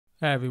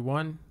Hey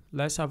everyone,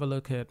 let's have a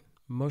look at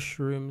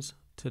mushrooms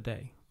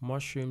today.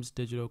 Mushrooms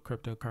digital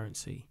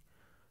cryptocurrency.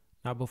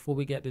 Now before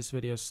we get this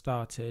video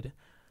started,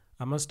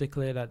 I must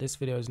declare that this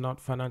video is not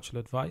financial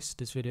advice.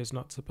 This video is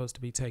not supposed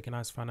to be taken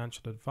as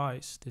financial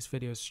advice. This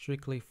video is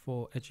strictly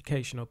for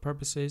educational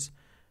purposes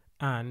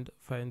and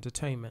for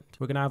entertainment.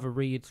 We're going to have a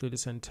read through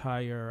this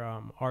entire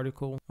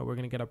article, and we're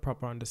going to get a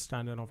proper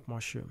understanding of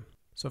mushroom.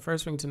 So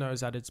first thing to know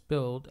is that it's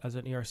built as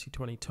an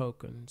ERC20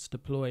 token. It's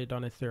deployed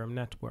on Ethereum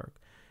network,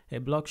 a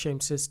blockchain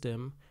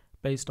system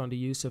based on the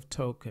use of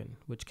token,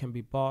 which can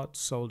be bought,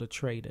 sold, or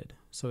traded.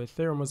 So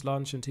Ethereum was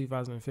launched in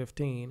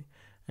 2015,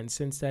 and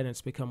since then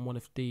it's become one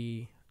of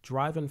the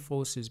driving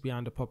forces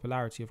behind the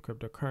popularity of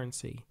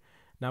cryptocurrency.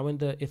 Now in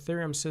the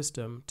Ethereum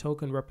system,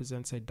 token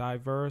represents a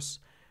diverse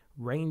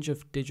range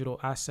of digital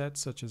assets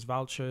such as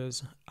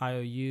vouchers,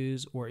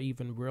 IOUs, or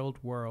even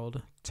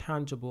real-world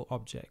tangible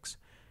objects.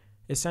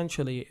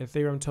 Essentially,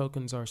 Ethereum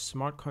tokens are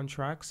smart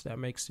contracts that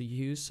makes the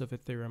use of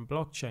Ethereum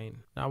blockchain.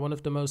 Now, one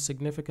of the most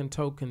significant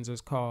tokens is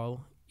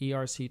called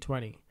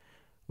ERC20,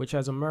 which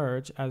has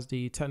emerged as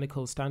the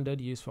technical standard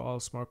used for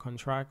all smart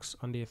contracts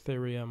on the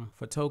Ethereum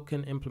for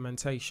token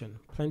implementation.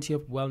 Plenty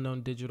of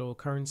well-known digital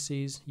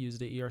currencies use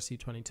the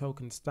ERC20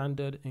 token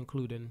standard,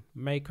 including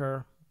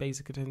Maker,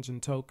 Basic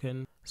Attention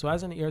Token. So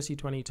as an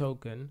ERC20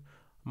 token,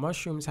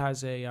 Mushrooms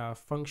has a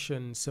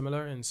function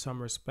similar in some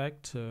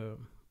respect to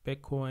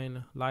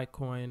Bitcoin,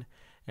 Litecoin,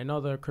 and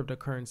other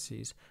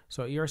cryptocurrencies.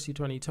 So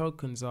ERC20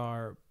 tokens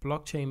are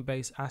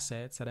blockchain-based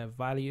assets that have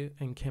value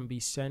and can be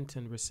sent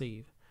and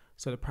received.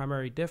 So the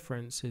primary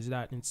difference is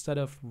that instead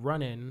of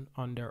running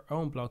on their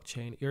own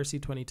blockchain,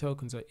 ERC20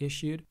 tokens are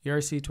issued.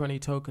 ERC20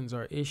 tokens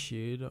are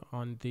issued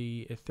on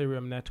the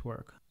Ethereum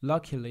network.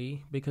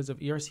 Luckily, because of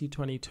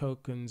ERC20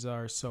 tokens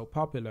are so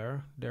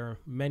popular, there are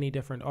many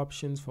different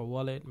options for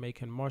wallet,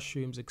 making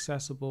mushrooms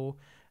accessible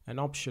and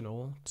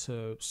optional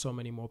to so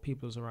many more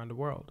peoples around the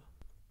world.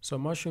 So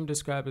Mushroom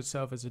describes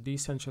itself as a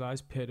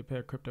decentralized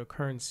peer-to-peer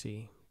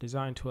cryptocurrency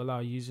designed to allow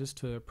users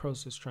to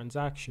process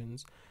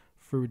transactions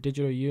through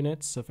digital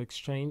units of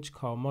exchange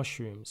called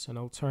mushrooms, an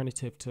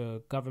alternative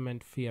to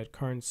government fiat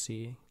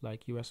currency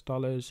like US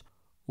dollars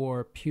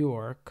or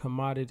pure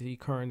commodity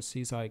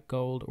currencies like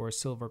gold or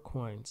silver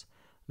coins.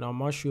 Now,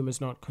 Mushroom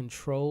is not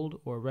controlled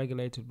or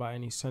regulated by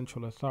any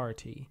central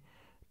authority.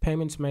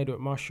 Payments made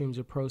with mushrooms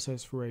are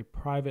processed through a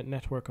private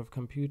network of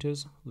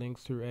computers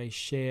linked through a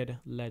shared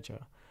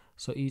ledger.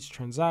 So each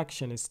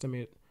transaction is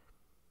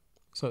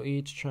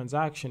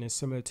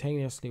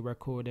simultaneously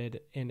recorded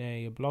in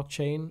a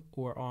blockchain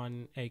or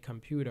on a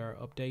computer,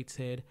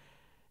 updated,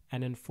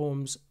 and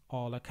informs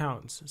all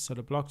accounts. So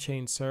the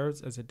blockchain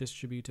serves as a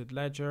distributed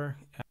ledger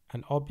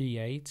and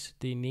obviates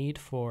the need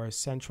for a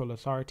central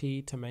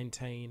authority to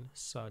maintain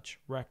such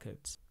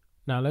records.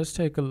 Now let's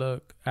take a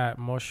look at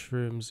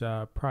Mushroom's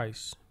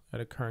price. At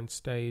the current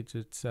stage,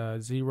 it's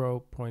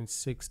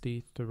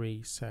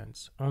 0.63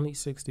 cents, only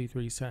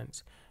 63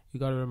 cents. You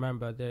got to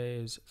remember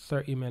there is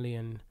 30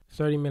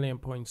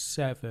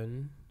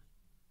 million.7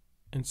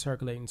 in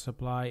circulating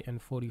supply and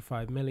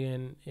 45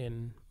 million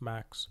in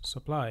max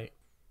supply.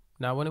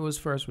 Now, when it was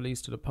first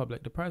released to the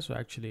public, the price was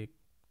actually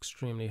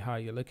extremely high.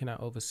 You're looking at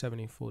over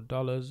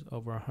 $74,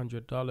 over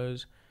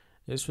 $100.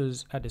 This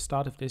was at the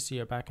start of this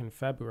year, back in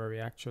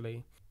February,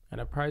 actually. And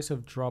the price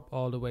have dropped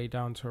all the way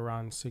down to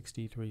around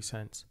 63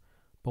 cents.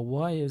 But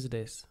why is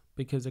this?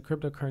 Because a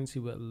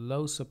cryptocurrency with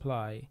low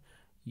supply,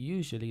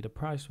 usually the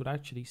price would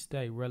actually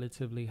stay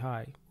relatively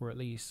high, or at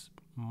least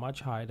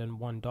much higher than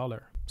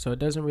 $1. So it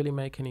doesn't really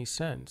make any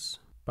sense.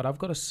 But I've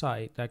got a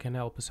site that can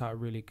help us out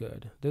really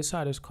good. This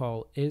site is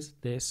called Is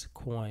This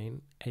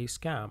Coin a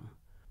Scam?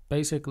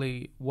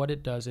 Basically, what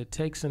it does, it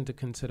takes into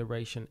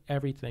consideration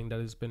everything that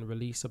has been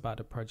released about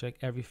the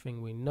project,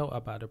 everything we know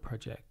about the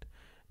project.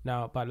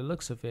 Now, by the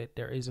looks of it,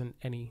 there isn't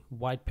any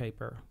white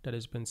paper that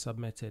has been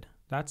submitted.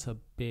 That's a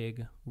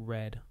big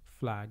red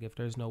flag if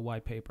there's no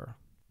white paper.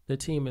 The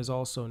team is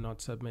also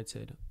not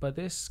submitted, but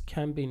this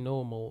can be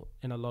normal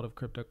in a lot of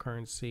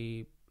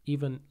cryptocurrency,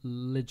 even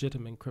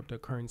legitimate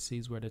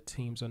cryptocurrencies where the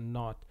teams are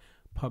not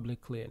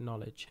publicly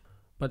acknowledged.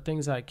 But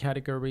things like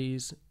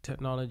categories,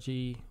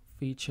 technology,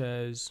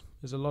 features,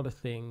 there's a lot of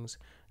things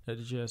that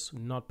are just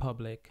not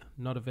public,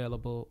 not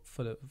available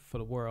for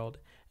the world,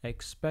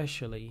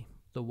 especially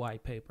the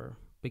white paper,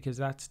 because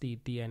that's the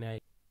DNA.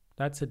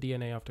 That's the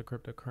DNA of the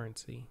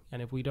cryptocurrency.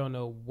 And if we don't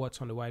know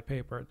what's on the white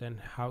paper,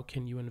 then how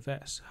can you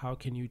invest? How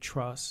can you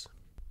trust?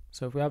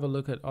 So if we have a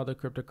look at other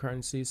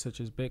cryptocurrencies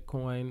such as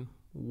Bitcoin,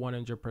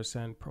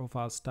 100%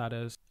 profile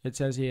status, it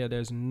says here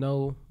there's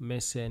no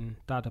missing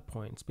data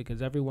points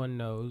because everyone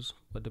knows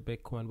what the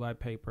Bitcoin white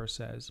paper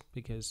says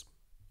because,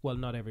 well,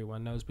 not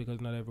everyone knows because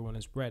not everyone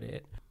has read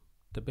it.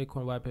 The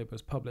Bitcoin white paper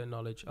is public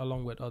knowledge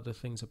along with other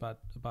things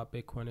about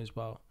Bitcoin as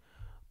well.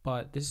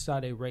 But this is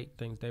how they rate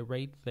things. They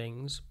rate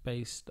things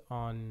based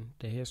on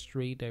the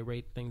history. They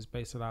rate things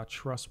based on how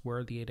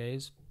trustworthy it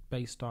is,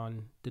 based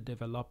on the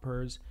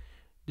developers,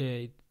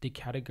 the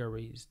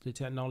categories, the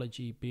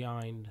technology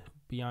behind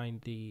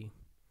the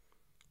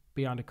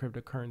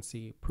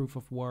cryptocurrency, proof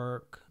of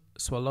work,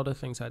 So a lot of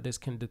things like this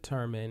can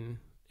determine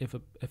if a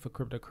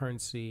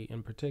cryptocurrency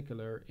in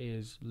particular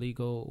is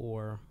legal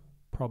or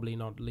probably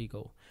not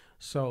legal.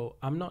 So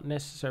I'm not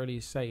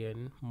necessarily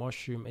saying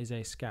Mushroom is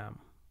a scam.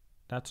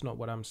 That's not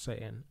what I'm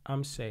saying.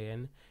 I'm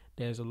saying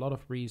there's a lot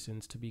of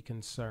reasons to be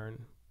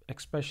concerned,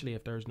 especially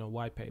if there's no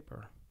white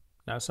paper.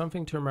 Now,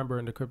 something to remember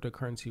in the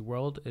cryptocurrency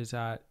world is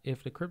that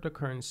if the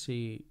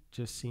cryptocurrency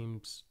just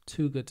seems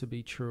too good to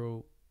be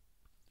true,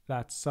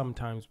 that's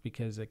sometimes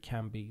because it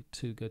can be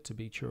too good to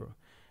be true.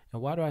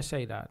 And why do I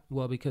say that?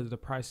 Well, because the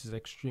price is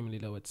extremely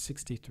low. It's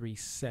 63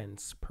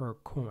 cents per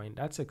coin.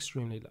 That's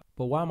extremely low.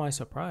 But why am I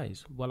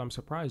surprised? Well, I'm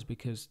surprised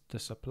because the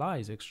supply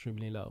is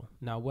extremely low.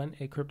 Now, when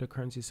a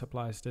cryptocurrency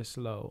supply is this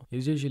low,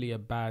 it's usually a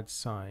bad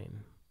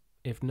sign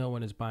if no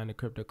one is buying a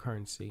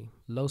cryptocurrency.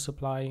 Low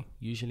supply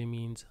usually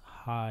means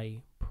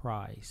high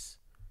price.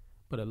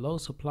 But a low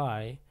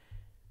supply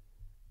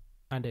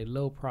and a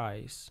low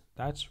price,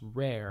 that's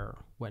rare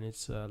when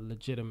it's a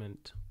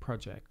legitimate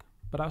project.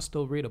 But I'll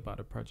still read about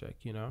the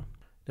project, you know.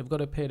 They've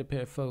got a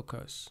peer-to-peer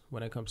focus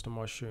when it comes to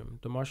Mushroom.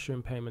 The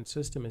Mushroom payment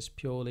system is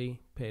purely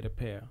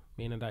peer-to-peer,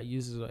 meaning that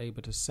users are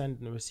able to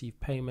send and receive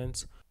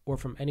payments or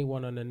from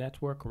anyone on the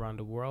network around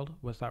the world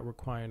without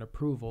requiring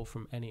approval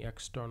from any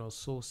external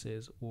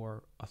sources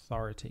or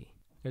authority.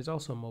 There's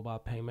also mobile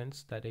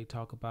payments that they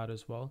talk about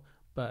as well.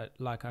 But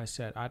like I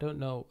said, I don't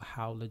know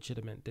how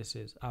legitimate this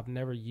is. I've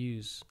never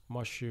used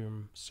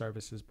Mushroom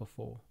services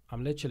before.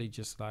 I'm literally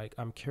just like,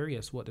 I'm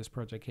curious what this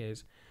project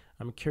is.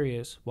 I'm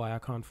curious why I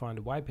can't find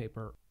a white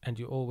paper. And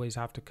you always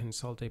have to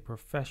consult a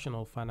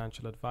professional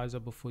financial advisor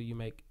before you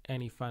make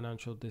any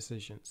financial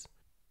decisions.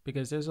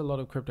 Because there's a lot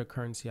of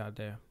cryptocurrency out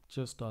there,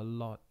 just a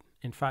lot.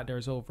 In fact,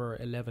 there's over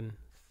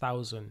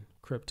 11,000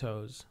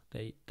 cryptos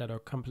that are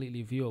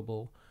completely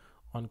viewable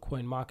on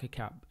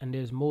CoinMarketCap, and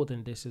there's more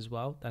than this as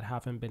well that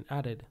haven't been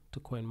added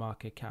to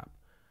CoinMarketCap.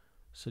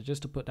 So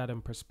just to put that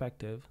in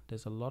perspective,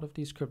 there's a lot of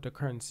these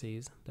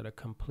cryptocurrencies that are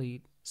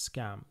complete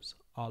scams.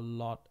 A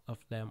lot of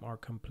them are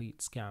complete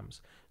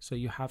scams. So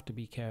you have to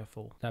be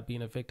careful. That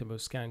being a victim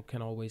of scam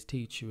can always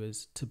teach you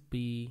is to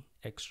be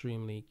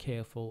extremely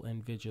careful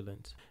and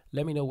vigilant.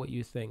 Let me know what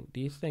you think.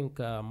 Do you think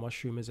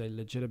Mushroom is a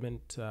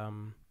legitimate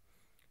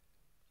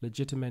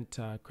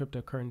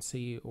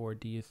cryptocurrency, or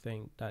do you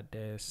think that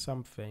there's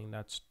something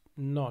that's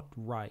not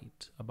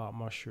right about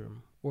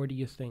Mushroom? Or do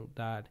you think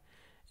that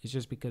it's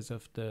just because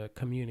of the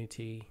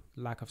community,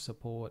 lack of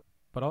support?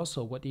 But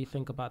also, what do you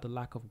think about the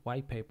lack of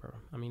white paper?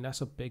 I mean, that's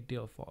a big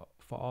deal for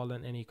all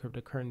and any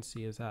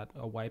cryptocurrency, is that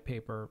a white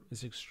paper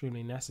is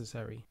extremely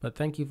necessary. But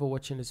thank you for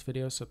watching this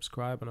video.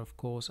 Subscribe, and of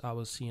course, I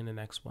will see you in the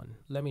next one.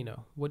 Let me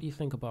know, what do you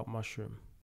think about Mushroom?